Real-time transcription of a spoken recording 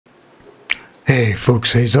Hey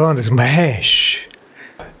folks, how you doing? This is Mahesh.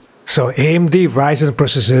 So AMD Ryzen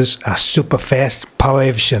processors are super fast, power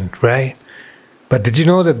efficient, right? But did you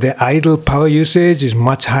know that their idle power usage is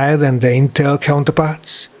much higher than their Intel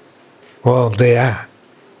counterparts? Well, they are.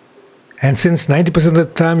 And since 90% of the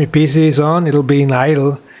time your PC is on, it'll be in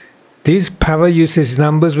idle, these power usage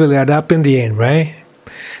numbers will add up in the end, right?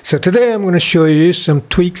 So today I'm going to show you some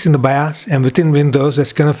tweaks in the BIOS and within Windows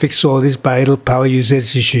that's going to fix all these idle power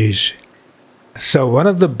usage issues. So one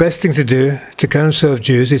of the best things to do to conserve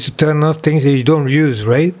juice is to turn off things that you don't use,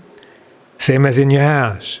 right? Same as in your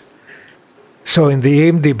house. So in the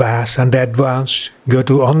AMD BIOS under Advanced, go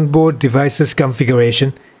to Onboard Devices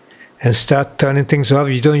Configuration and start turning things off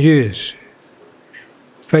you don't use.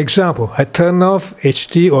 For example, I turn off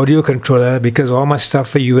HD audio controller because all my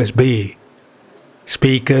stuff are USB.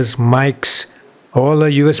 Speakers, mics, all are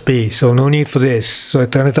USB, so no need for this, so I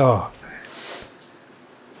turn it off.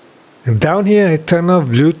 And down here I turn off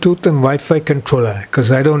Bluetooth and Wi-Fi controller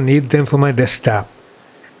because I don't need them for my desktop.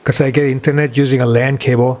 Because I get internet using a LAN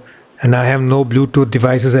cable and I have no Bluetooth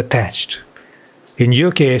devices attached. In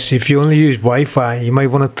your case, if you only use Wi-Fi, you might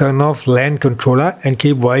want to turn off LAN controller and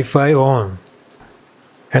keep Wi-Fi on.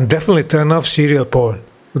 And definitely turn off serial port.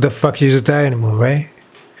 Who the fuck uses that anymore, right?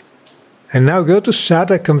 And now go to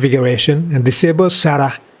SATA configuration and disable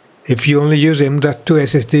SATA if you only use M.2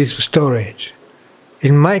 SSDs for storage.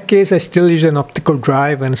 In my case, I still use an optical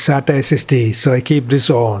drive and SATA SSD, so I keep this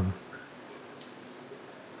on.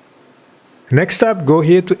 Next up, go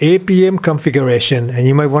here to APM configuration and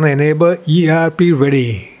you might want to enable ERP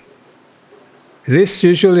ready. This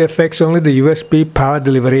usually affects only the USB power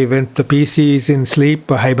delivery when the PC is in sleep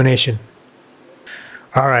or hibernation.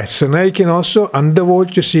 Alright, so now you can also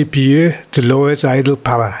undervolt your CPU to lower its idle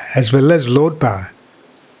power as well as load power.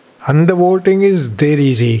 Undervolting is dead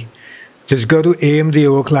easy. Just go to AMD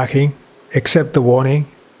overclocking, accept the warning,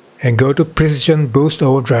 and go to Precision Boost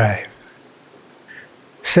Overdrive.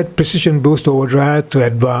 Set Precision Boost Overdrive to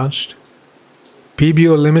Advanced,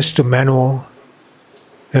 PBO limits to Manual,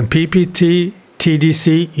 and PPT,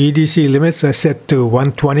 TDC, EDC limits are set to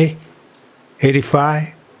 120,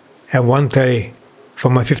 85, and 130 for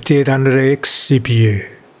my 5800X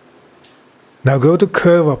CPU. Now go to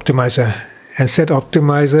Curve Optimizer and set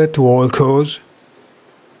Optimizer to all cores,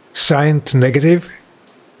 Sign to negative,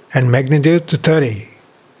 and magnitude to 30.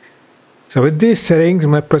 So with these settings,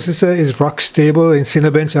 my processor is rock stable in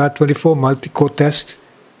Cinebench R24 multi-core test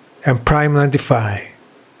and Prime 95.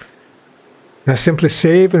 Now simply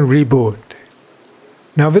save and reboot.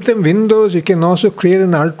 Now within Windows, you can also create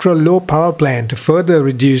an ultra low power plan to further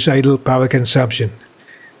reduce idle power consumption.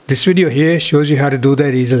 This video here shows you how to do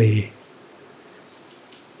that easily.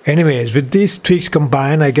 Anyways, with these tweaks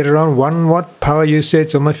combined, I get around 1 watt power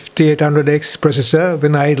usage on my 5800X processor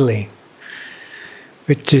when idling,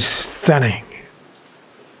 which is stunning.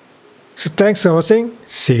 So thanks for watching,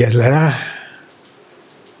 see you guys later.